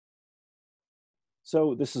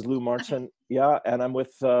So this is Lou Okay. Martin, yeah, and I'm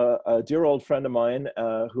with a dear old friend of mine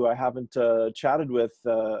who I haven't chatted with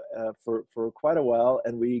for quite a while,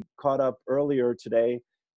 and we caught up earlier today,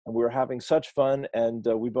 and we were having such fun, and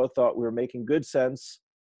we both thought we were making good sense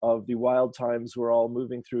of the wild times we're all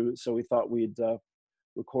moving through. So we thought we'd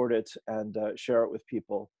record it and share it with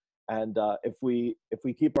people. And if we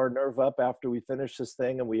keep our nerve up after we finish this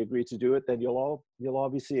thing and we agree to do it, then you'll all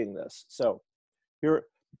be seeing this. So here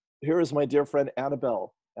here is my dear friend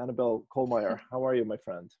Annabel Kohlmeier. How are you, my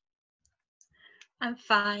friend? I'm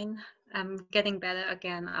fine. I'm getting better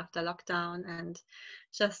again after lockdown and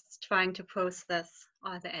just trying to process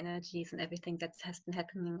all the energies and everything that has been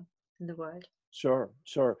happening in the world. Sure,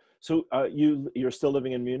 sure. So you're still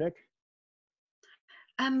living in Munich?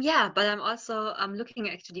 Yeah, but I'm looking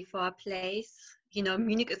actually for a place.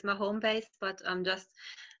 Munich is my home base, but just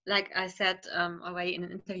like I said already in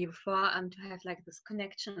an interview before, to have like this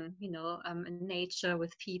connection, in nature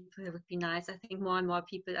with people would be nice. I think more and more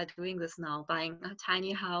people are doing this now, buying a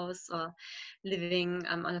tiny house or living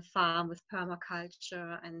on a farm with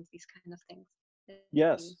permaculture and these kind of things. That would be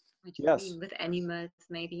Yes, my dream yes. with animals,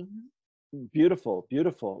 maybe. Beautiful,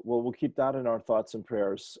 beautiful. Well, we'll keep that in our thoughts and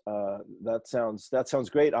prayers. That sounds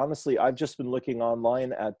great. Honestly, I've just been looking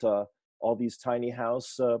online at all these tiny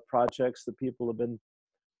house projects that people have been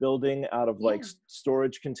building out of like Yeah,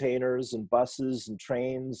 storage containers and buses and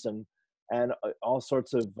trains and all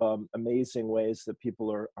sorts of amazing ways that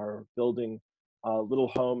people are building little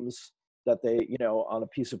homes that they on a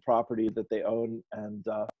piece of property that they own and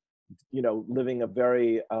living a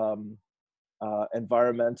very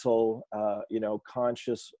environmental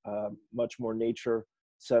conscious much more nature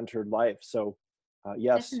centered life. So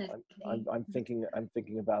yes, definitely. I'm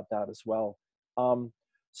thinking about that as well. um,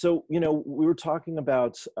 so we were talking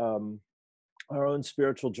about our own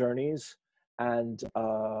spiritual journeys. And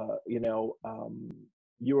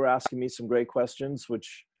you were asking me some great questions,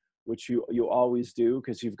 which you always do,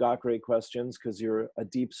 because you've got great questions, because you're a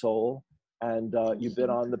deep soul, and Thank you've been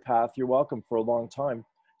you. on the path. You're welcome, for a long time.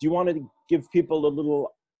 Do you want to give people a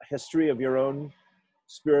little history of your own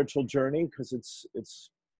spiritual journey, because it's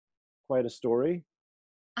quite a story?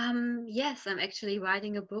 Yes, I'm actually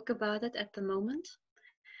writing a book about it at the moment.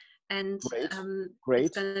 And Great, it's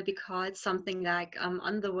great. going to be called something like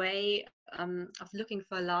On the Way of Looking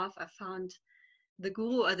for Love. I found the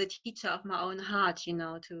guru or the teacher of my own heart,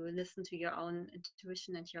 to listen to your own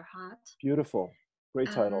intuition and your heart. Beautiful, great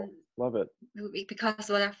Um, title, love it. because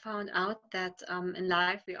what I found out that in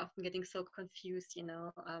life we're often getting so confused,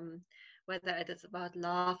 whether it is about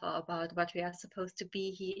love or about what we are supposed to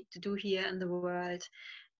be to do here in the world.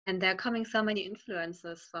 And there are coming so many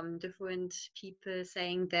influences from different people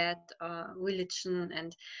saying that religion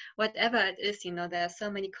and whatever it is, there are so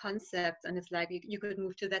many concepts, and it's like you could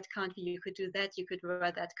move to that country, you could do that, you could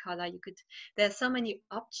wear that color, there are so many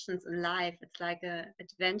options in life. It's like a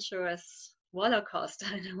adventurous roller coaster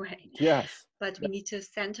in a way. Yes. But we need to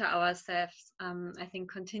center ourselves, I think,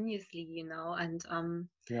 continuously, and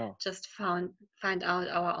Yeah. just find out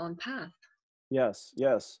our own path. Yes,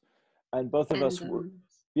 yes. And both of And us were,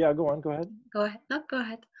 yeah, go on, go ahead. go ahead. No, go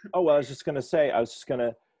ahead. Oh, well, I was just going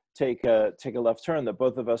to take a left turn, that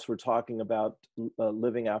both of us were talking about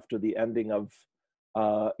living after the ending of,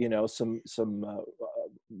 some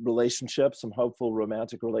relationships, some hopeful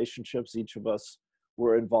romantic relationships each of us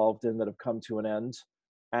were involved in, that have come to an end.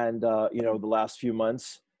 And, the last few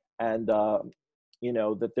months. And,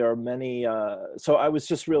 that there are many, so I was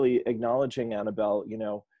just really acknowledging, Annabelle,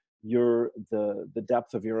 the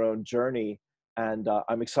depth of your own journey. And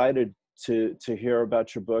I'm excited to hear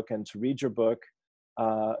about your book and to read your book,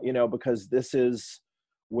 because this is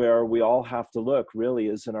where we all have to look, really,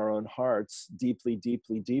 is in our own hearts, deeply,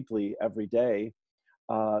 deeply, deeply, every day,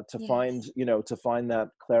 to find, Yes. to find that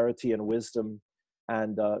clarity and wisdom,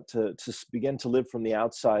 and to begin to live from the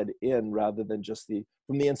outside in, rather than just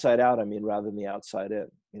from the inside out. I mean, rather than the outside in.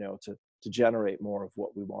 To generate more of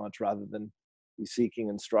what we want, rather than be seeking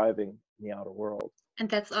and striving in the outer world. And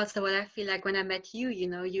that's also what I feel like when I met you. You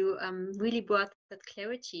really brought that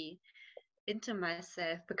clarity into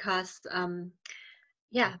myself because,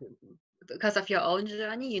 yeah, because of your own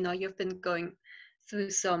journey. You've been going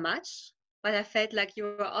through so much, but I felt like you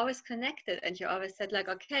were always connected, and you always said like,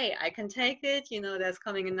 okay, I can take it. There's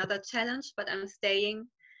coming another challenge, but I'm staying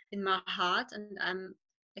in my heart and I'm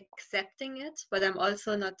accepting it, but I'm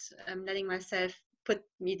also not letting myself put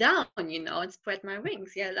me down, and spread my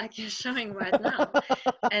wings. Yeah, like you're showing right now.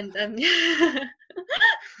 And and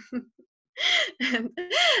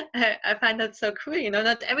I find that so cool.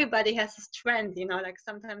 Not everybody has a strength. Like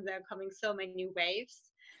sometimes there are coming so many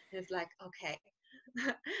waves, and it's like, okay,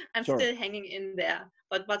 I'm Sure. still hanging in there,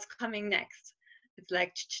 but what's coming next? It's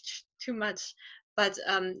like too much. But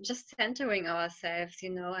just centering ourselves, you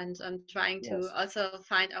know, and trying to Yes. also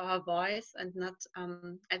find our voice and not,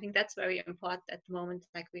 I think that's very important at the moment,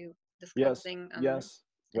 like we were Yes. discussing Yes.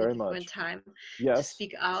 in a Very different much. time, to Yes.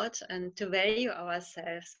 speak out and to value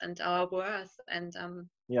ourselves and our worth. And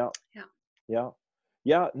Yeah. yeah. Yeah.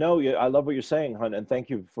 Yeah. No, yeah, I love what you're saying, Hun, and thank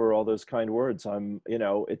you for all those kind words. I'm, you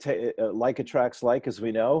know, like attracts like, as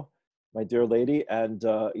we know, my dear lady. And,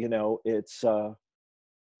 you know, it's,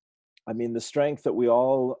 I mean, the strength that we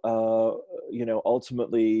all, you know,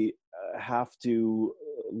 ultimately have to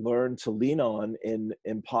learn to lean on in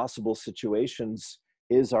impossible situations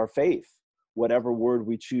is our faith, whatever word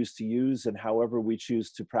we choose to use and however we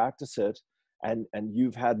choose to practice it. And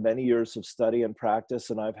you've had many years of study and practice,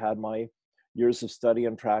 and I've had my years of study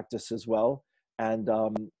and practice as well. And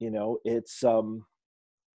you know, it's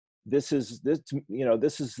this, you know,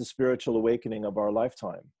 this is the spiritual awakening of our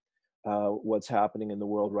lifetime. What's happening in the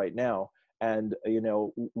world right now. And you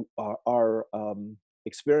know,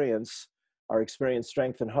 experience, our experience,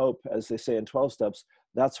 strength, and hope, as they say in 12 steps,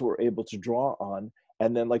 that's what we're able to draw on.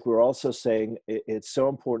 And then, like we're also saying, it's so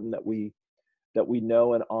important that we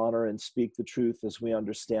know and honor and speak the truth as we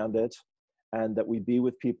understand it, and that we be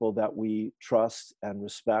with people that we trust and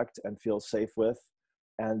respect and feel safe with,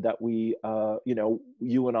 and that we, you know,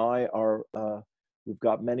 you and I are, we've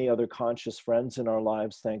got many other conscious friends in our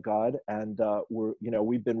lives, thank God, and we're, you know,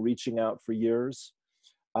 we've been reaching out for years.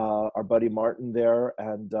 Our buddy Martin there,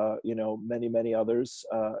 and you know, many others.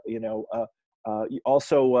 You know,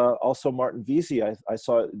 also Martin Vesey. I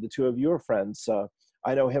saw the two of you are friends.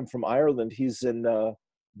 I know him from Ireland. He's in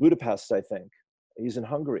Budapest, I think. He's in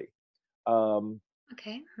Hungary.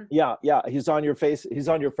 Okay. Yeah, yeah. He's on your face. He's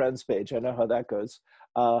on your friends page. I know how that goes.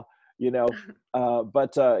 You know,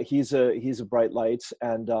 but he's a bright light,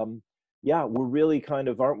 and yeah, we're really kind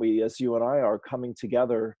of, aren't we, as you and I are coming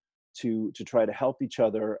together to try to help each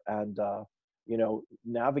other and you know,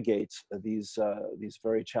 navigate these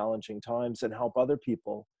very challenging times and help other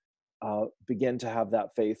people begin to have that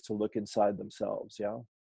faith to look inside themselves. Yeah.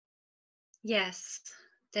 Yes,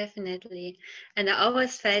 definitely. And I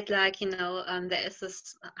always felt like, you know, there is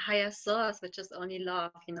this higher source, which is only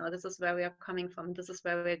love. You know, this is where we are coming from. This is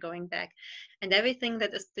where we're going back. And everything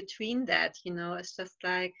that is between that, you know, is just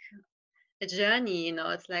like a journey. You know,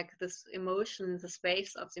 it's like this emotions, this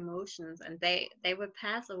waves of emotions, and they will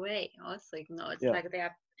pass away also. You know, Yeah.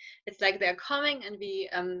 it's like they're coming, and we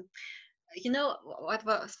you know, what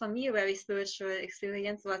was for me a very spiritual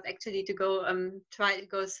experience was actually to go try to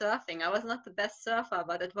go surfing. I was not the best surfer,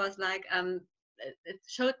 but it was like it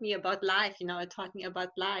showed me about life. You know, it taught me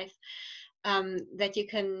about life, that you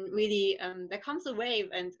can really there comes a wave,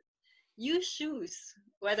 and you choose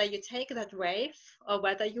whether you take that wave or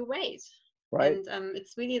whether you wait. Right. And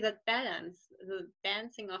it's really that balance, the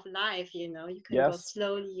dancing of life. You know, you can go Yes.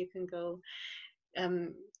 slowly, you can go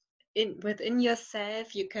um, within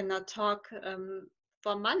yourself. You cannot talk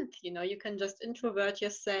for a month. You know, you can just introvert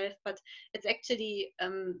yourself. But it's actually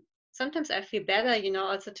sometimes I feel better, you know,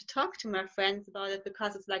 also to talk to my friends about it,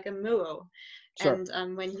 because it's like a mirror. Sure.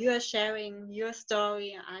 And when you are sharing your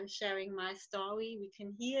story, I'm sharing my story, we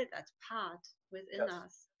can heal that part within Yes.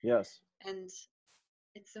 us. Yes. And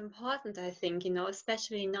it's important, I think, you know,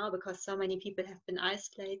 especially now, because so many people have been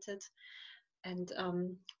isolated. And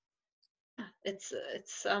it's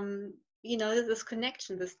you know, this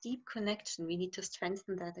connection, this deep connection, we need to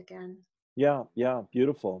strengthen that again. Yeah. Yeah.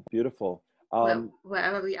 Beautiful. Beautiful.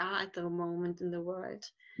 Wherever we are at the moment in the world.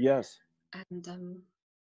 Yes. And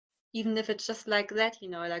even if it's just like that, you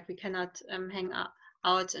know, like we cannot hang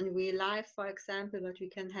out in real life, for example, but we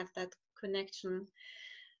can have that connection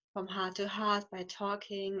from heart to heart by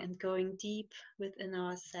talking and going deep within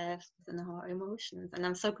ourselves, within our emotions. And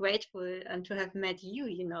I'm so grateful to have met you,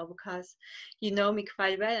 you know, because you know me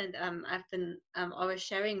quite well, and I've been always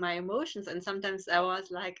sharing my emotions, and sometimes I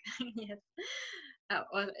was like, yes,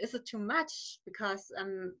 or is it too much? Because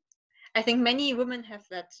I think many women have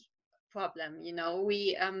that problem, you know,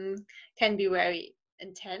 we can be very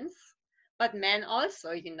intense, but men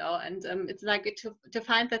also, you know, and it's like to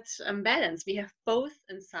find that balance. We have both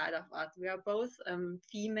inside of us. We are both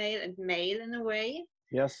female and male in a way,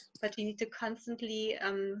 Yes. but we need to constantly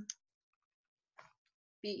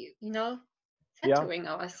be, you know, Yeah. centering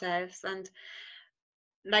ourselves. And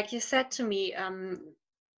like you said to me,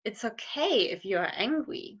 it's okay if you are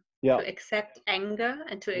angry, Yeah. to accept anger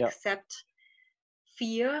and to Yeah. accept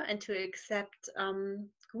fear and to accept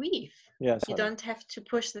grief. Yes, You honey. don't have to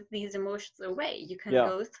push these emotions away. You can Yeah.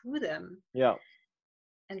 go through them. Yeah.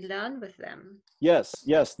 and learn with them. Yes,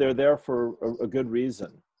 yes, they're there for a good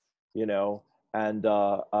reason, you know. And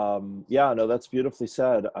yeah, no, that's beautifully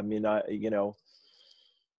said. I mean, um,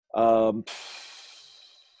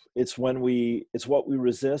 it's it's what we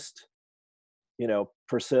resist,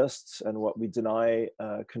 persists, and what we deny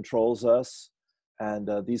controls us. And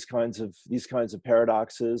these kinds of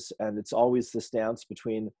paradoxes, and it's always this dance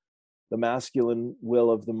between the masculine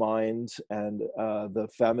will of the mind and the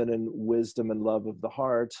feminine wisdom and love of the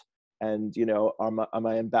heart. And am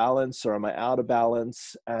I in balance or am I out of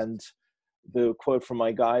balance? And the quote from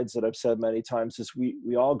my guides that I've said many times is,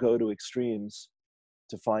 we all go to extremes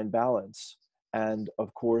to find balance. And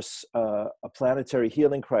of course, a planetary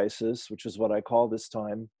healing crisis, which is what I call this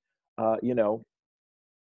time,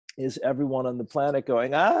 is everyone on the planet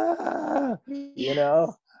going, Yes,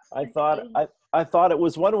 I thought exactly. I thought it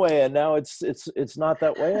was one way, and now it's not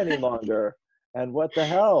that way any longer. And what the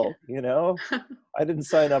hell, I didn't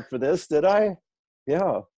sign up for this, did I?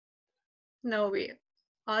 Yeah. No, we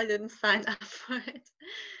all didn't sign up for it.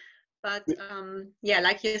 But yeah,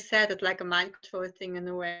 like you said, it's like a mind control thing in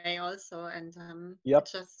a way also, and Yep.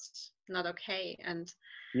 it's just not okay. And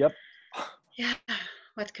Yep. yeah,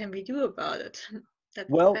 what can we do about it? That's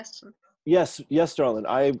the Well, question. yes, darling.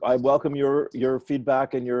 I welcome your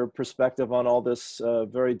feedback and your perspective on all this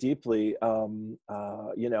very deeply.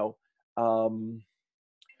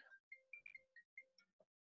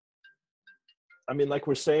 I mean, like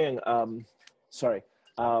we're saying, sorry,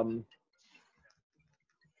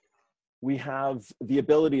 we have the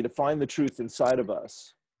ability to find the truth inside of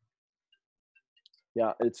us.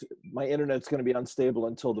 Yeah, my internet's going to be unstable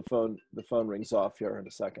until the phone rings off here in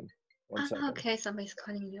a second. One second. Okay, somebody's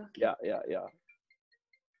calling you. Okay. Yeah.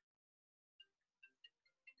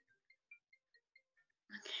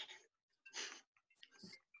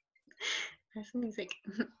 There's music.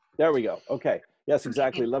 There we go. Okay. Yes,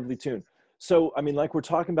 exactly. Okay. Lovely tune. So, I mean, like we're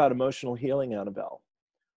talking about emotional healing, Annabelle.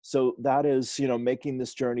 So that is, making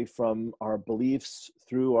this journey from our beliefs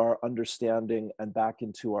through our understanding and back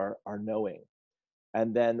into our knowing.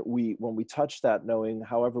 And then when we touch that knowing,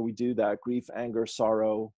 however we do that, grief, anger,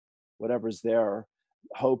 sorrow, whatever's there,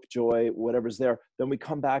 hope, joy, whatever's there, then we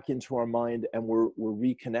come back into our mind and we're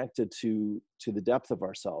reconnected to the depth of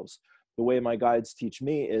ourselves. The way my guides teach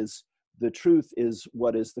me is, the truth is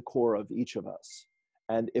what is the core of each of us.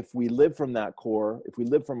 And if we live from that core, if we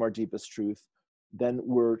live from our deepest truth, then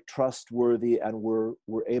we're trustworthy and we're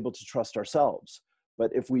able to trust ourselves.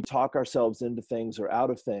 But if we talk ourselves into things or out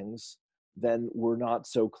of things, then we're not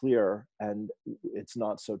so clear and it's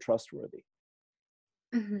not so trustworthy.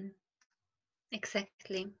 Mm-hmm.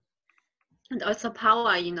 Exactly. And also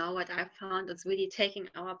power, what I found is really taking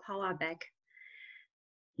our power back.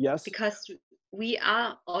 Yes. Because we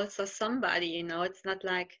are also somebody, it's not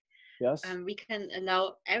like Yes. we can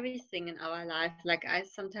allow everything in our life. Like I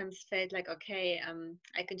sometimes felt like, okay,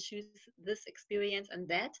 I can choose this experience and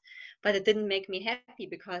that, but it didn't make me happy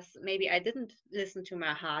because maybe I didn't listen to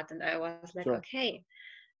my heart, and I was like, Sure. okay,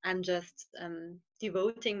 I'm just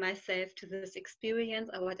devoting myself to this experience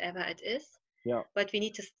or whatever it is. Yeah. But we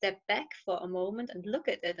need to step back for a moment and look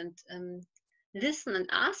at it and listen and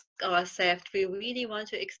ask ourselves, do we really want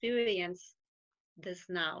to experience this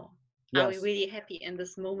now? Yes. Are we really happy in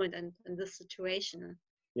this moment and in this situation?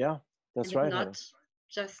 Yeah, that's and right. If not, honey.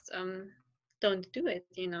 just don't do it,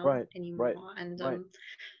 Right. anymore. Right. And right.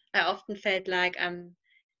 I often felt like I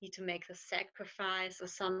need to make a sacrifice or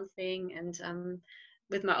something, and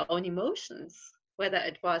with my own emotions, whether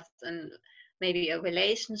it was in maybe a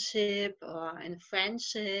relationship or in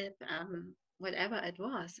friendship, whatever it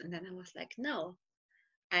was. And then I was like, no,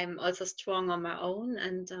 I'm also strong on my own,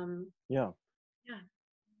 and Yeah.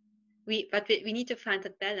 we need to find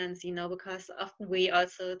that balance, because often we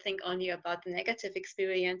also think only about the negative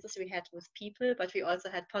experiences we had with people, but we also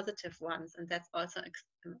had positive ones, and that's also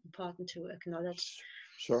important to acknowledge.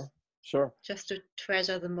 Sure. Just to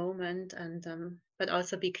treasure the moment, and but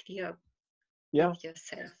also be clear with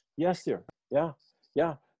yourself. Yes, dear. Yeah.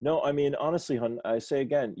 No, I mean, honestly, hon, I say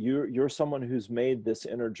again, you're someone who's made this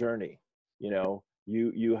inner journey.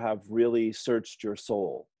 You have really searched your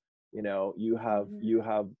soul. You have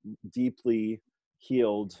deeply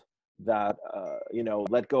healed that.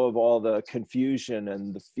 Let go of all the confusion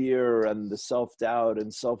and the fear and the self-doubt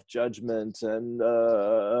and self-judgment and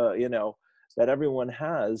that everyone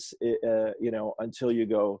has. Until you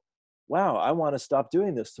go, wow, I want to stop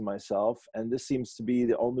doing this to myself. And this seems to be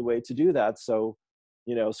the only way to do that. So,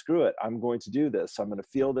 screw it. I'm going to do this. I'm going to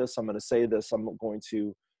feel this. I'm going to say this. I'm going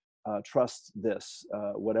to trust this,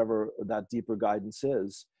 whatever that deeper guidance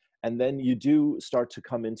is. And then you do start to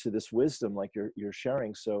come into this wisdom, like you're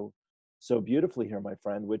sharing so beautifully here, my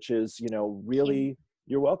friend, which is, Thank you. really,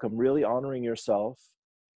 you're welcome, really honoring yourself,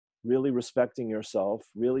 really respecting yourself,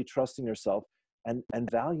 really trusting yourself, and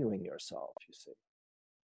valuing yourself, you see,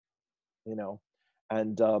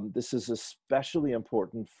 and this is especially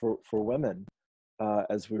important for women,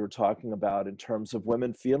 as we were talking about, in terms of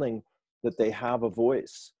women feeling that they have a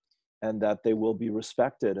voice and that they will be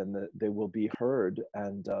respected and that they will be heard,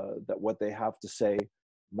 and that what they have to say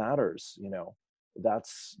matters.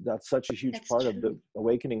 That's such a huge That's part of the true.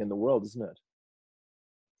 awakening in the world, isn't it?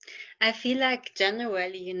 I feel like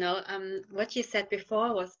generally, what you said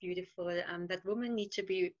before was beautiful, that women need to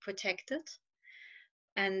be protected,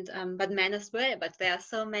 and but men as well. But there are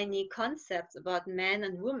so many concepts about men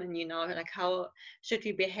and women, like how should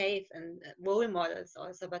we behave, and role models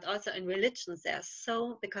also, but also in religions there's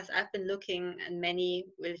so, because I've been looking in many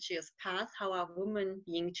religious paths, how are women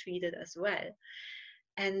being treated as well.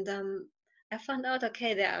 And I found out,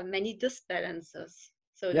 okay, there are many disbalances,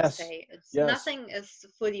 so to Yes, say. It's yes, nothing is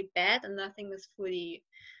fully bad and nothing is fully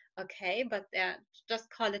okay, but they're, just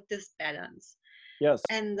call it disbalance. yes,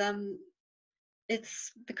 And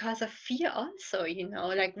it's because of fear also,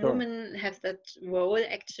 like sure, women have that role.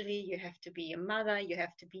 Actually, you have to be a mother, you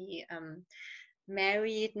have to be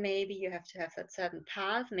married, maybe you have to have that certain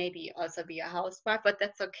path, maybe also be a housewife, but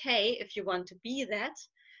that's okay if you want to be that.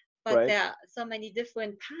 But right, there are so many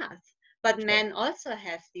different paths. But sure, men also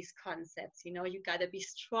have these concepts, you gotta be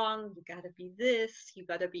strong, you gotta be this, you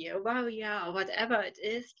gotta be a warrior, or whatever it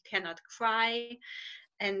is. You cannot cry.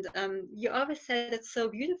 And you always said it's so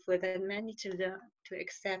beautiful that men need to learn to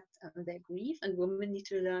accept their grief, and women need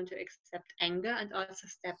to learn to accept anger and also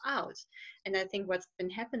step out. And I think what's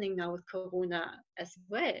been happening now with Corona as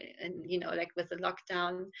well, and like with the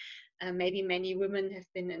lockdown, maybe many women have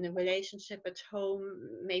been in a relationship at home.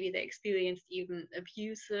 Maybe they experienced even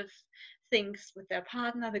abusive things with their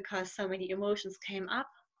partner because so many emotions came up.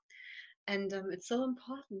 And it's so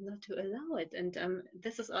important not to allow it. And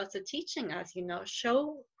this is also teaching us,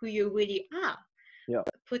 show who you really are. yeah,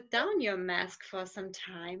 Put down your mask for some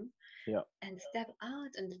time yeah, and step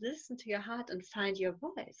out and listen to your heart and find your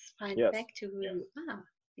voice. Find yes, back to who you are.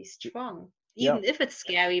 Be strong, yeah, even if it's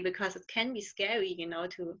scary, because it can be scary,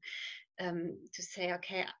 to say,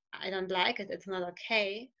 okay, I don't like it. It's not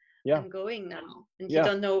okay. yeah, I'm going now, and you yeah,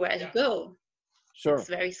 don't know where to go. It's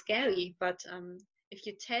sure, very scary, but if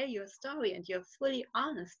you tell your story and you're fully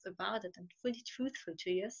honest about it and fully truthful to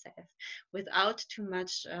yourself without too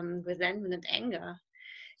much resentment and anger,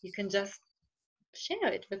 you can just share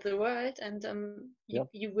it with the world, and yeah,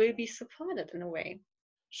 you will be supported in a way.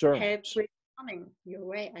 sure. Help will coming your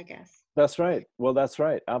way, I guess. That's right. Well, that's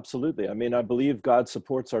right. Absolutely. I mean, I believe God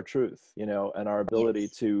supports our truth, and our ability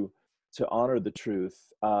Yes. to honor the truth.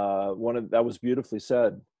 That was beautifully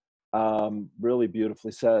said. Really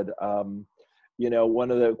beautifully said.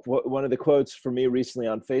 One of the quotes for me recently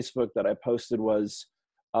on Facebook that I posted was,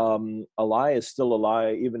 "A lie is still a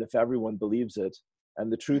lie, even if everyone believes it,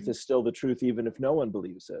 and the truth Mhm. is still the truth, even if no one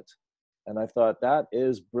believes it." And I thought that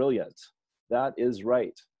is brilliant. That is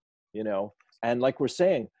right. You know, and like we're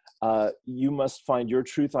saying, you must find your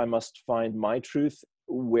truth, I must find my truth.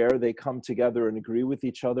 Where they come together and agree with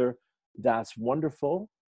each other, that's wonderful,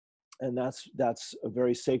 and that's a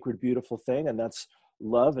very sacred, beautiful thing, and that's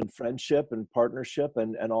love and friendship and partnership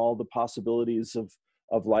and all the possibilities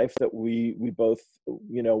of life that we both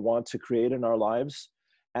want to create in our lives.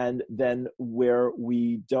 And then where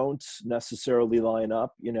we don't necessarily line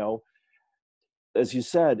up, as you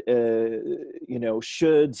said,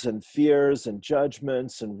 shoulds and fears and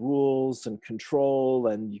judgments and rules and control,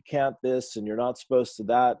 and you can't this and you're not supposed to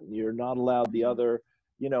that and you're not allowed the Mhm. other.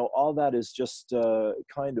 All that is just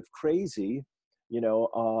kind of crazy,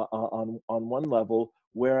 on one level.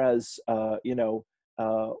 Whereas,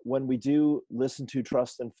 when we do listen to,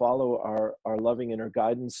 trust, and follow our loving inner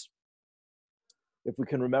guidance, if we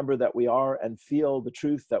can remember that we are and feel the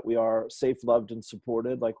truth that we are safe, loved, and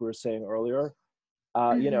supported, like we were saying earlier,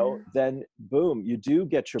 Mhm. then boom, you do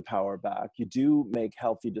get your power back. You do make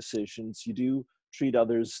healthy decisions. You do treat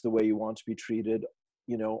others the way you want to be treated,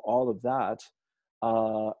 all of that.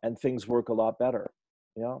 And things work a lot better.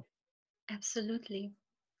 Yeah. Absolutely.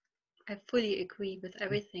 I fully agree with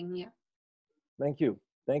everything. Yeah. Thank you.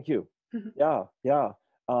 Thank you. Yeah. Yeah.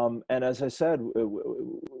 And as I said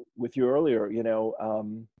with you earlier,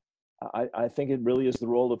 I think it really is the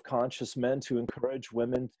role of conscious men to encourage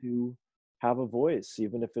women to have a voice,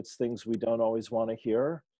 even if it's things we don't always want to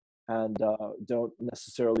hear and don't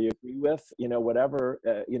necessarily agree with, whatever,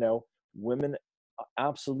 women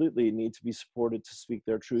absolutely need to be supported to speak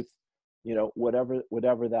their truth,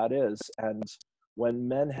 whatever that is. And when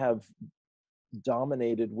men have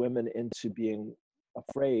dominated women into being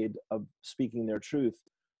afraid of speaking their truth,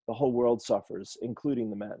 the whole world suffers, including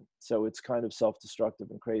the men. So it's kind of self-destructive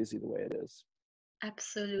and crazy the way it is.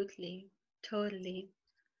 Absolutely, totally.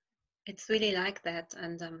 It's really like that.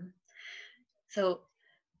 And so,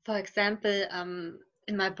 for example,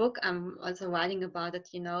 in my book, I'm also writing about it,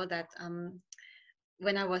 that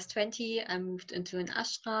when I was 20, I moved into an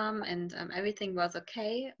ashram, and everything was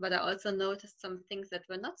okay. But I also noticed some things that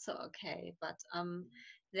were not so okay. But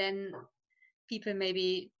then people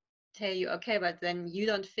maybe tell you, okay, but then you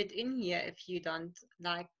don't fit in here if you don't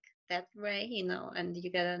like that way, and you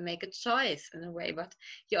gotta make a choice in a way. But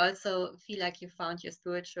you also feel like you found your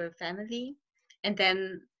spiritual family, and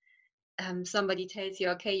then somebody tells you,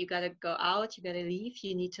 okay, you gotta go out, you gotta leave,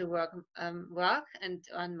 you need to work and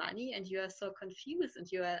earn money, and you are so confused, and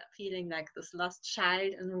you are feeling like this lost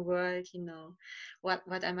child in the world.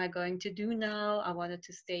 What am I going to do now? I wanted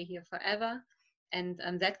to stay here forever. And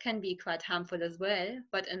that can be quite harmful as well.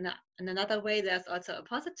 But in another way, there's also a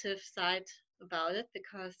positive side about it,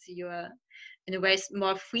 because you're in a way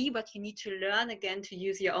more free, but you need to learn again to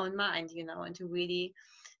use your own mind, and to really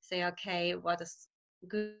say, okay, what is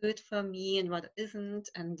good for me and what isn't.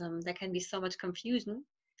 And there can be so much confusion.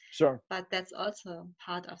 Sure. But that's also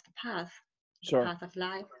part of the path, the Sure. path of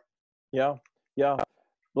life. Yeah. Yeah.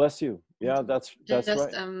 Bless you. Yeah, And that's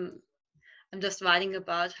right. I'm just writing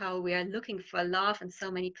about how we are looking for love in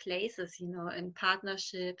so many places, in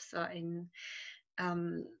partnerships or in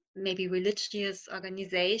maybe religious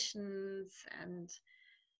organizations. And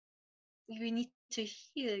we need to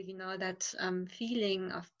heal, that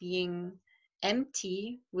feeling of being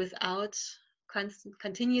empty without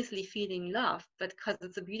continuously feeling love. But because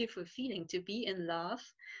it's a beautiful feeling to be in love,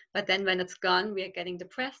 but then when it's gone, we are getting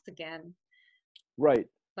depressed again. Right.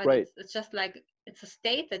 But Right. it's just like it's a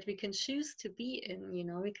state that we can choose to be in.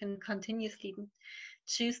 We can continuously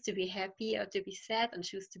choose to be happy or to be sad, and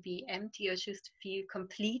choose to be empty or choose to feel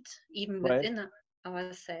complete, even Right. within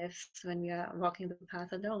ourselves, when we are walking the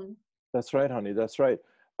path alone. That's right, honey. That's right.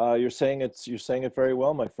 You're saying it very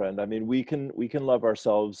well, my friend. I mean, we can love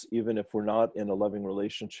ourselves even if we're not in a loving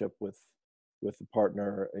relationship with a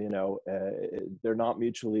partner. They're not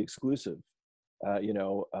mutually exclusive.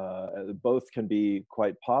 Both can be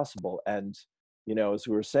quite possible. And as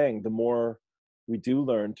we were saying, the more we do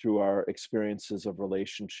learn through our experiences of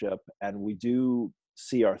relationship, and we do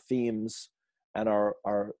see our themes and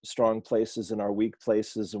our strong places and our weak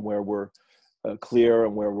places, and where we're clear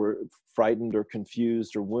and where we're frightened or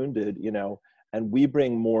confused or wounded, and we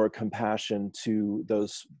bring more compassion to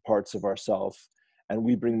those parts of ourself, and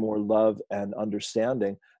we bring more love and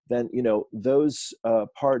understanding, then those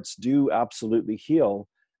parts do absolutely heal.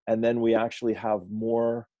 And then we actually have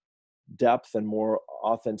more depth and more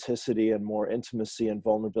authenticity and more intimacy and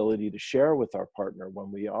vulnerability to share with our partner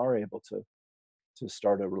when we are able to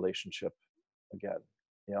start a relationship again.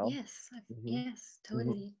 Yes, Mm-hmm. yes, Mm-hmm.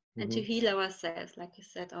 totally. And to Mm-hmm. heal ourselves, like you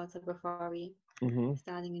said also before we Mm-hmm.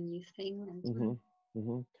 starting a new thing. And Mm-hmm.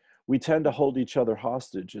 Mm-hmm. We tend to hold each other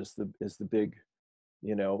hostage is the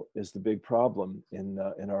big problem in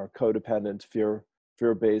our codependent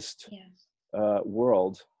fear-based yes,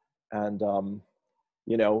 world. And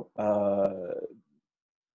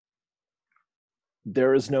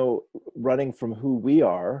there is no running from who we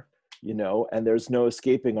are, and there's no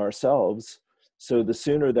escaping ourselves. So the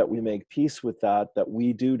sooner that we make peace with that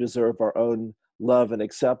we do deserve our own love and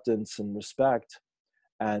acceptance and respect.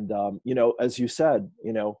 And as you said,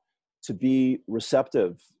 to be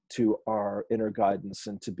receptive to our inner guidance,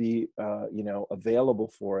 and to be available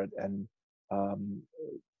for it, and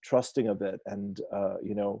trusting of it, and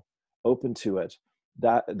open to it.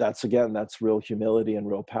 That's real humility and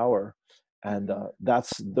real power. And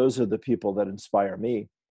those are the people that inspire me,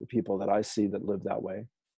 the people that I see that live that way.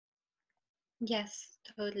 yes,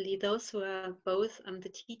 totally. Those who are both the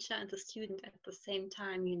teacher and the student at the same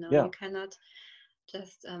time. Yeah, You cannot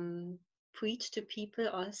just preach to people.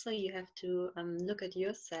 Also, you have to look at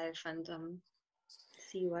yourself and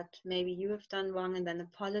see what maybe you have done wrong, and then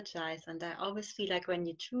apologize. And I always feel like when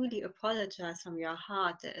you truly apologize from your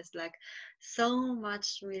heart, there is like so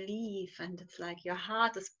much relief, and it's like your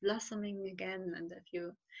heart is blossoming again. And if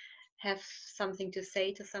you have something to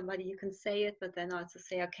say to somebody, you can say it, but then also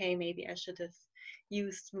say, okay, maybe I should have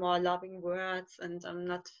used more loving words, and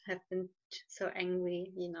not have been so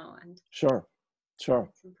angry, and sure.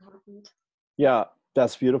 that's important. Yeah,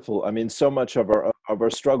 that's beautiful. I mean, so much of our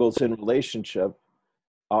struggles in relationship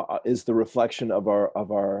is the reflection of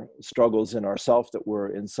our struggles in ourself that we're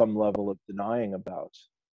in some level of denying about,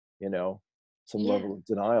 some Yeah, level of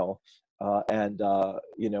denial. And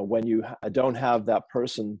when you don't have that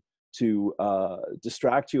person to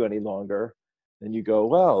distract you any longer, then you go,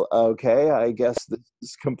 well, okay, I guess this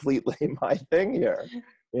is completely my thing here,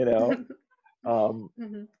 you know,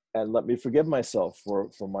 Mhm. and let me forgive myself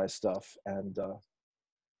for my stuff. And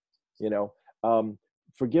you know,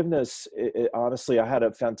 forgiveness. Honestly, I had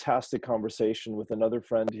a fantastic conversation with another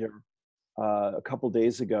friend here a couple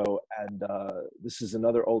days ago, and this is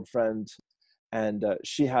another old friend, and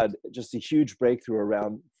she had just a huge breakthrough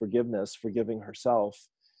around forgiveness, forgiving herself.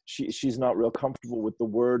 She's not real comfortable with the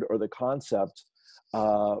word or the concept,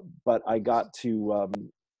 but I got to,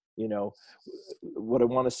 you know, what I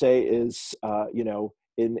want to say is, you know,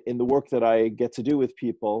 in the work that I get to do with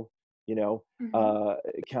people, you know, Mhm.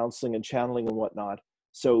 counseling and channeling and whatnot.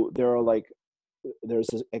 So there are like, there's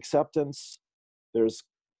acceptance, there's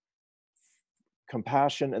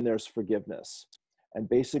compassion, and there's forgiveness. And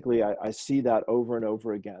basically, I see that over and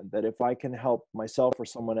over again, that if I can help myself or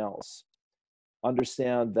someone else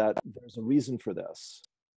understand that there's a reason for this,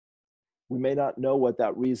 we may not know what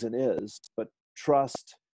that reason is, but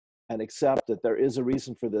trust and accept that there is a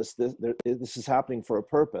reason for this. This is happening for a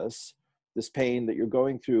purpose. This pain that you're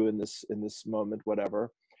going through in this moment,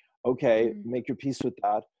 whatever. Okay, Mhm. make your peace with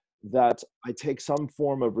that. That I take some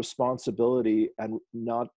form of responsibility and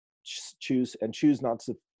not choose not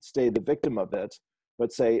to stay the victim of it,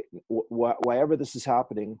 but say, why ever this is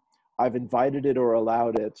happening, I've invited it or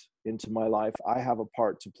allowed it into my life. I have a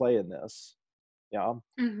part to play in this. Yeah.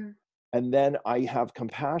 Mhm. And then I have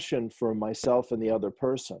compassion for myself and the other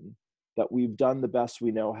person, that we've done the best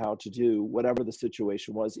we know how to do, whatever the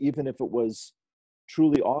situation was, even if it was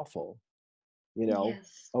truly awful, you know,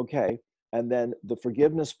 Yes. okay. And then the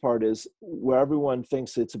forgiveness part is where everyone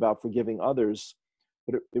thinks it's about forgiving others,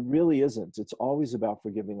 but it really isn't. It's always about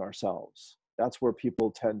forgiving ourselves. That's where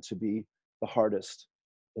people tend to be the hardest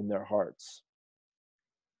in their hearts.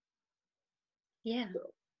 Yeah,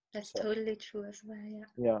 So, that's so totally true as well. Yeah.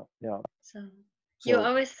 yeah, yeah. So you So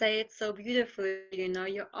always say it so beautiful, you know,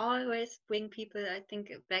 you always bring people, I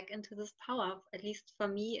think, back into this power. At least for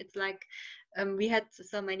me, it's like we had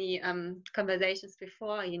so many conversations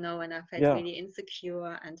before, you know, when I felt yeah, really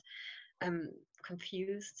insecure and um,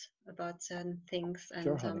 confused about certain things.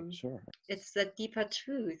 sure, And honey, sure. it's that deeper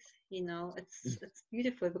truth, you know, it's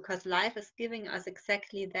beautiful because life is giving us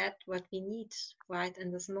exactly that what we need right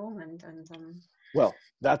in this moment. And Well,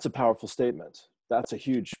 that's a powerful statement. That's a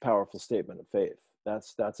huge, powerful statement of faith.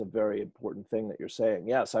 That's a very important thing that you're saying.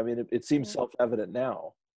 Yes, I mean, it seems yeah. self-evident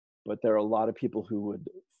now, but there are a lot of people who would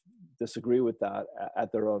disagree with that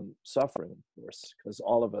at their own suffering, of course, because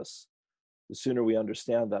all of us, the sooner we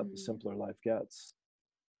understand that, the Mm. simpler life gets.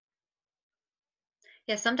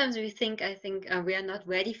 Yeah, sometimes we think, I think we are not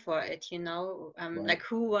ready for it, you know, Right. like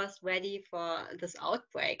who was ready for this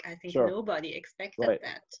outbreak? I think Sure. nobody expected Right.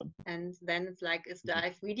 that. And then it's like, is Mhm.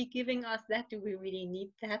 life really giving us that? Do we really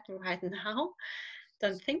need that right now?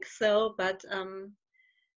 Don't think so. But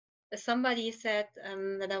somebody said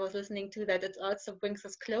that I was listening to that it also brings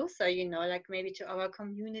us closer, you know, like maybe to our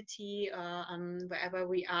community or wherever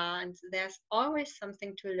we are. And there's always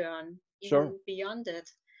something to learn, Sure.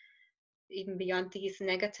 even beyond these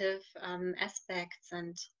negative aspects.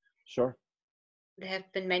 And Sure. there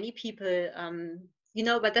have been many people, you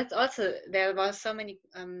know, but that's also, there were so many,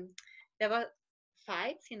 there were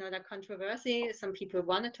fights, you know, the controversy. Some people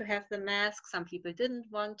wanted to have the mask, some people didn't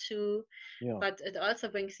want to, Yeah. but it also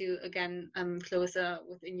brings you again closer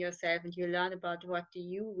within yourself, and you learn about what do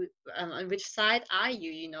you, on which side are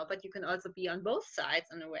you, you know, but you can also be on both sides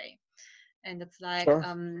in a way. And it's like Sure.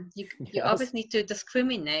 you Yes. always need to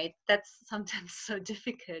discriminate. That's sometimes so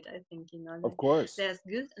difficult, I think, you know, Of like course. there's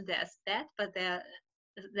good and there's bad, but there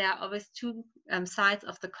are always two sides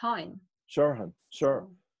of the coin. Sure, hun. Sure.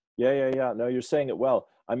 So Yeah, yeah, yeah. No, you're saying it well.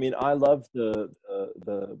 I mean, I love the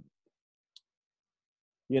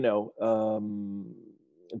you know,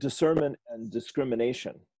 discernment and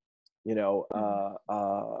discrimination, you know,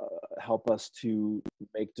 mhm. help us to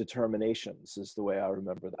make determinations is the way I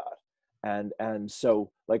remember that. And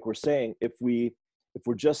so, like we're saying, if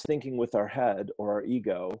we're just thinking with our head or our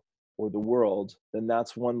ego or the world, then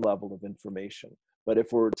that's one level of information. But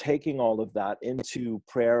if we're taking all of that into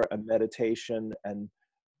prayer and meditation and,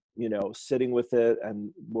 you know, sitting with it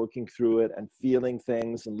and working through it and feeling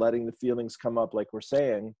things and letting the feelings come up, like we're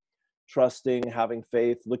saying, trusting, having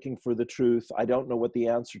faith, looking for the truth. I don't know what the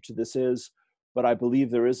answer to this is, but I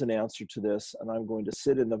believe there is an answer to this, and I'm going to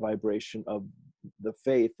sit in the vibration of the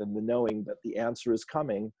faith and the knowing that the answer is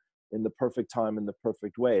coming in the perfect time, in the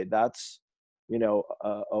perfect way. That's, you know,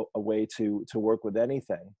 a way to work with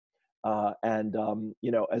anything.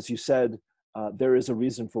 You know, as you said, there is a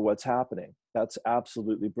reason for what's happening. That's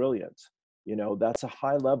absolutely brilliant. You know, that's a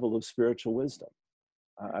high level of spiritual wisdom.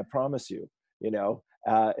 I promise you. You know,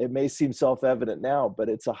 it may seem self-evident now, but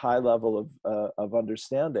it's a high level of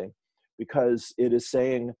understanding, because it is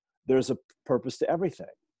saying there's a purpose to everything.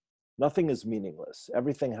 Nothing is meaningless.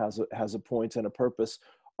 Everything has a point and a purpose.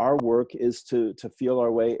 Our work is to feel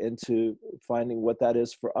our way into finding what that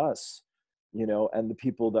is for us, you know, and the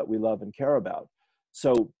people that we love and care about.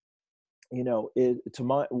 So, you know,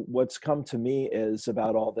 what's come to me is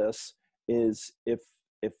about all this is if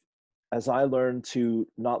as I learn to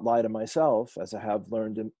not lie to myself, as I have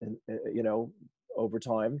learned you know, over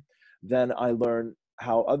time, then I learn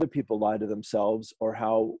how other people lie to themselves, or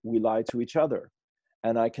how we lie to each other.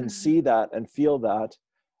 And I can see that and feel that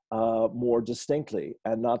more distinctly.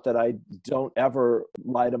 And not that I don't ever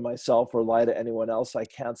lie to myself or lie to anyone else. I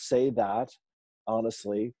can't say that,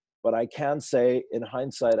 honestly, but I can say in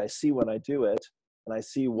hindsight, I see when I do it, and I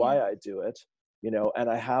see why I do it, you know, and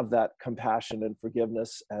I have that compassion and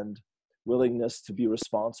forgiveness and willingness to be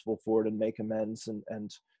responsible for it and make amends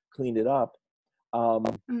and clean it up.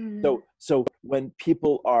 So when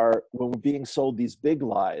we're being sold these big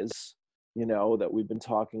lies, you know, that we've been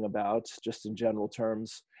talking about just in general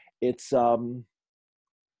terms, it's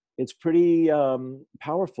pretty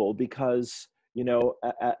powerful, because, you know,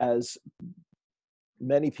 as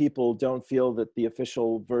many people don't feel that the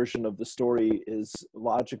official version of the story is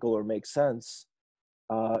logical or makes sense,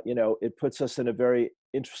 you know, it puts us in a very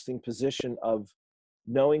interesting position of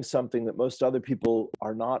knowing something that most other people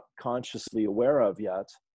are not consciously aware of yet,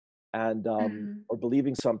 and or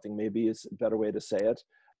believing something, maybe is a better way to say it,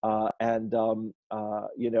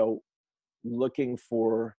 you know, looking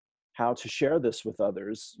for how to share this with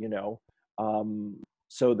others, you know,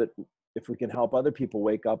 so that if we can help other people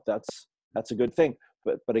wake up, that's a good thing.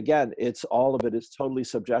 But again, all of it is totally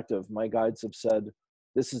subjective. My guides have said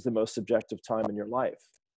this is the most subjective time in your life,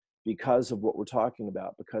 because of what we're talking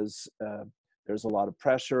about, because there's a lot of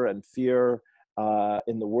pressure and fear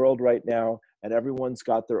in the world right now, and everyone's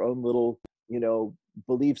got their own little, you know,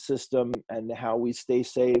 belief system, and how we stay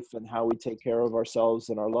safe and how we take care of ourselves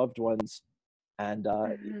and our loved ones. And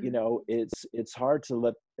you know, it's hard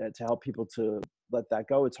to help people to let that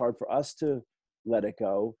go. It's hard for us to let it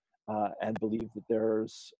go and believe that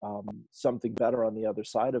there's something better on the other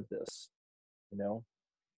side of this, you know.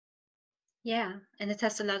 Yeah, and it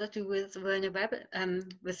has a lot to do with vulnerable,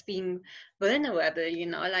 with being vulnerable, you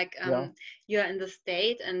know, like Yeah. you're in the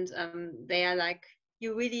state, and they are like,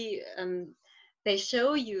 you really, they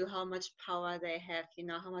show you how much power they have, you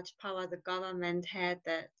know, how much power the government had,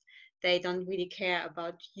 that they don't really care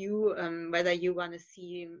about you, whether you want to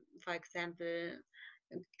see, for example,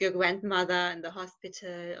 your grandmother in the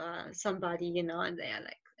hospital or somebody, you know, and they are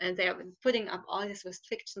like, and they are putting up all these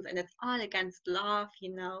restrictions, and it's all against love,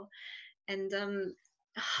 you know. And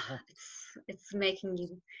it's making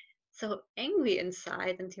you so angry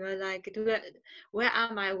inside, and you're like, where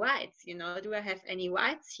are my rights, you know? Do I have any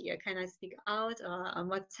rights here? Can I speak out, or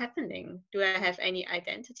what's happening? Do I have any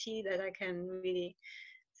identity that I can really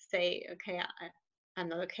say, okay, I'm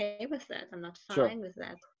not okay with that, I'm not Sure. fine with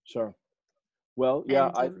that? Sure. Well, yeah,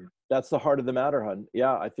 And that's the heart of the matter, hun.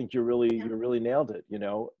 Yeah, I think you yeah. really nailed it. You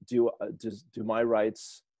know, do my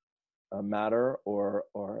rights matter, or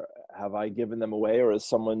have I given them away, or is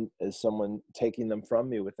someone taking them from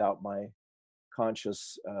me without my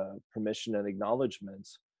conscious permission and acknowledgement?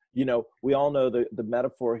 You know, we all know the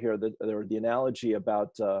metaphor here, or the analogy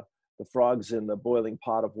about the frogs in the boiling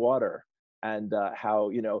pot of water, and how,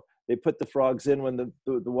 you know, they put the frogs in when the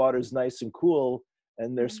water's nice and cool,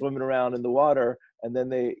 and they're swimming around in the water, and then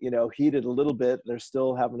they, you know, heat it a little bit, they're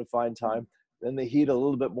still having a fine time, then they heat a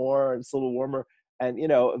little bit more, and it's a little warmer, and, you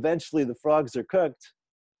know, eventually the frogs are cooked,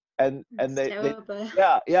 and It's they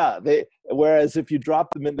terrible. they, whereas if you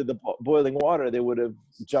drop them into the boiling water, they would have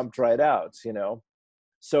jumped right out, you know.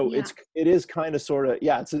 So Yeah. it is kind of sort of,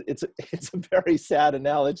 yeah, it's a very sad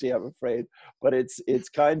analogy, I'm afraid, but it's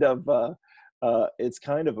kind of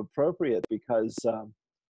appropriate, because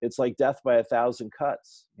it's like death by 1,000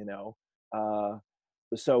 cuts, you know.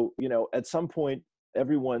 So, you know, at some point,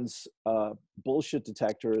 everyone's bullshit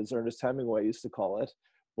detector, as Ernest Hemingway used to call it,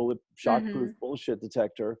 shockproof bullshit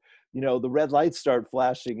detector, you know, the red lights start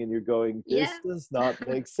flashing, and you're going, Yeah. this does not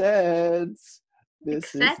make sense.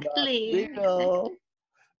 This is not Exactly. real.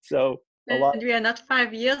 So a lot. And we are not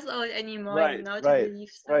 5 years old anymore, you Right, know, to right,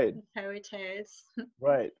 believe right, certain fairy tales.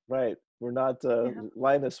 right. We're not Yeah.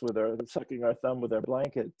 Linus with sucking our thumb with our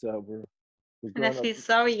blanket. We're And I grown up. feel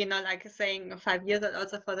sorry, you know, like saying 5 years old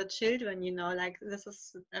also for the children, you know, like this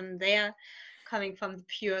is, they are coming from the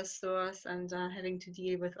pure source, and having to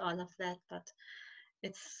deal with all of that. But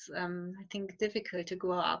it's I think difficult to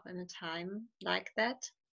grow up in a time like that.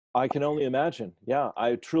 I can only imagine. Yeah,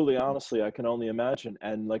 I truly, honestly, I can only imagine.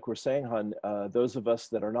 And like we're saying, hun, those of us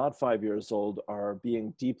that are not 5 years old are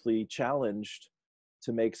being deeply challenged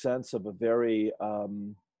to make sense of a very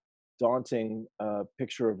daunting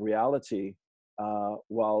picture of reality,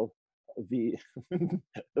 while the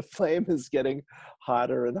the flame is getting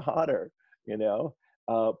hotter and hotter, you know.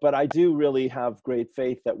 But I do really have great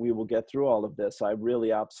faith that we will get through all of this. I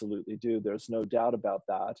really absolutely do. There's no doubt about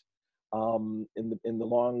that. In the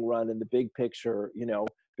long run, in the big picture, you know,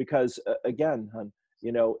 because again, hun,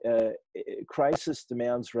 you know, crisis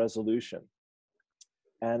demands resolution.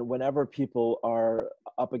 And whenever people are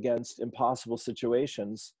up against impossible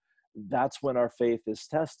situations, that's when our faith is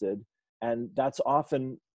tested. And that's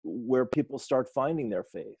often where people start finding their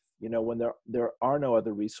faith, you know, when there are no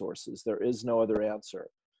other resources, there is no other answer,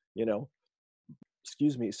 you know,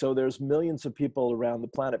 excuse me. So there's millions of people around the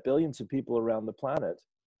planet, billions of people around the planet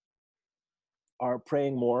are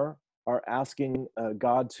praying more, are asking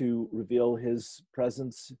God to reveal his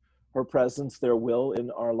presence, her presence, their will in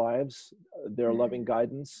our lives, their loving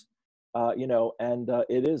guidance, you know, and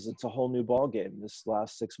it's a whole new ball game this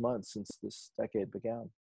last 6 months since this decade began.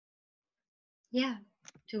 Yeah,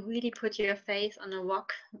 to really put your face on a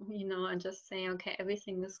rock, you know, and just say, okay,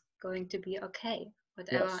 everything is going to be okay,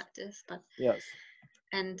 whatever Yes. it is. But Yes.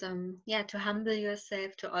 and yeah, to humble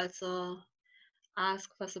yourself, to also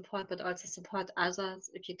ask for support, but also support others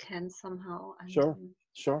if you can somehow, and Sure.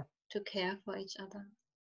 Sure. to care for each other.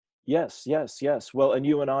 Yes. Yes. Yes. Well, and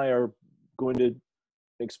you and I are going to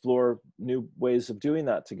explore new ways of doing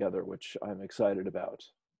that together, which I'm excited about.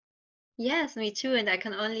 Yes, me too. And I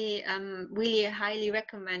can only really highly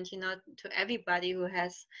recommend, you know, to everybody who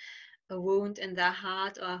has a wound in their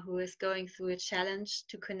heart or who is going through a challenge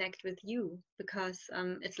to connect with you, because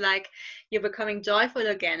it's like you're becoming joyful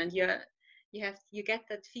again, and you get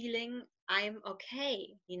that feeling, I'm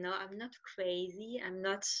okay, you know, I'm not crazy, I'm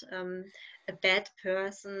not a bad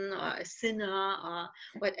person or a sinner or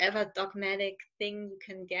whatever dogmatic thing you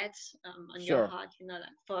can get on your Sure. heart, you know,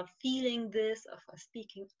 like for feeling this or for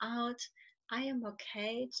speaking out. I am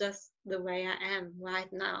okay just the way I am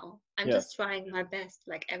right now. I'm Yes. just trying my best,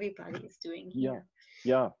 like everybody is doing Yeah. here.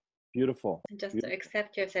 Yeah. Beautiful. And just to Beautiful.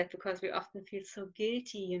 accept yourself, because we often feel so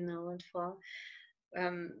guilty, you know, and for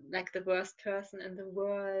like the worst person in the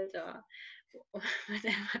world or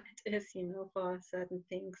whatever it is, you know, for certain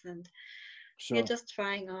things. And we're Sure. just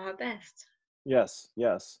trying our best. Yes.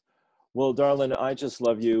 Yes. Well, darling, I just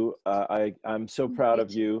love you. I'm so proud Me of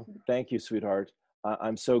too. you. Thank you, sweetheart.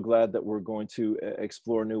 I'm so glad that we're going to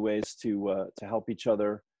explore new ways to help each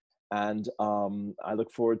other. And I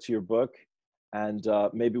look forward to your book. And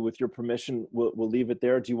maybe with your permission, we'll leave it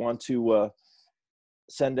there. Do you want to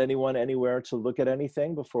send anyone anywhere to look at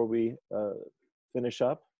anything before we finish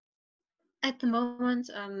up? At the moment,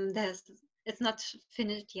 it's not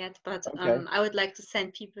finished yet, but Okay, I would like to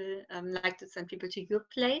send people to your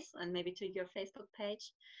place and maybe to your Facebook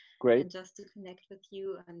page, great. and just to connect with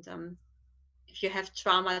you. And if you have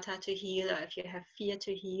trauma to heal, or if you have fear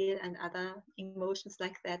to heal and other emotions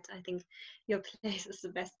like that, I think your place is the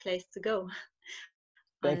best place to go,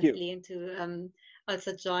 Thank you. honestly, and to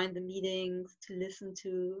also join the meetings, to listen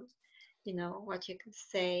to, you know, what you can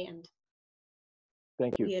say, and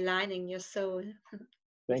Thank you. realigning your soul,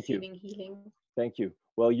 Thank you. receiving healing. Thank you.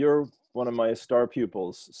 Well, you're one of my star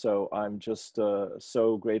pupils, so I'm just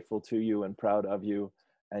so grateful to you and proud of you.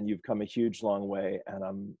 And you've come a huge long way, and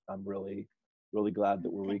I'm really glad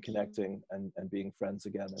that we're Thank you. reconnecting and being friends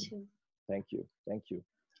again. And Too. thank you, thank you.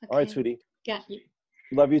 All right, Okay. sweetie. Yeah.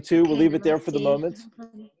 Love you too. We'll Okay, leave it there for the namaste. moment.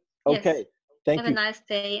 Yes. Okay. Thank Have a you. nice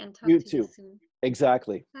day and talk You to you too. soon.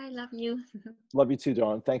 Exactly. I love you. Love you too,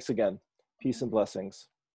 Dawn. Thanks again. Peace and blessings.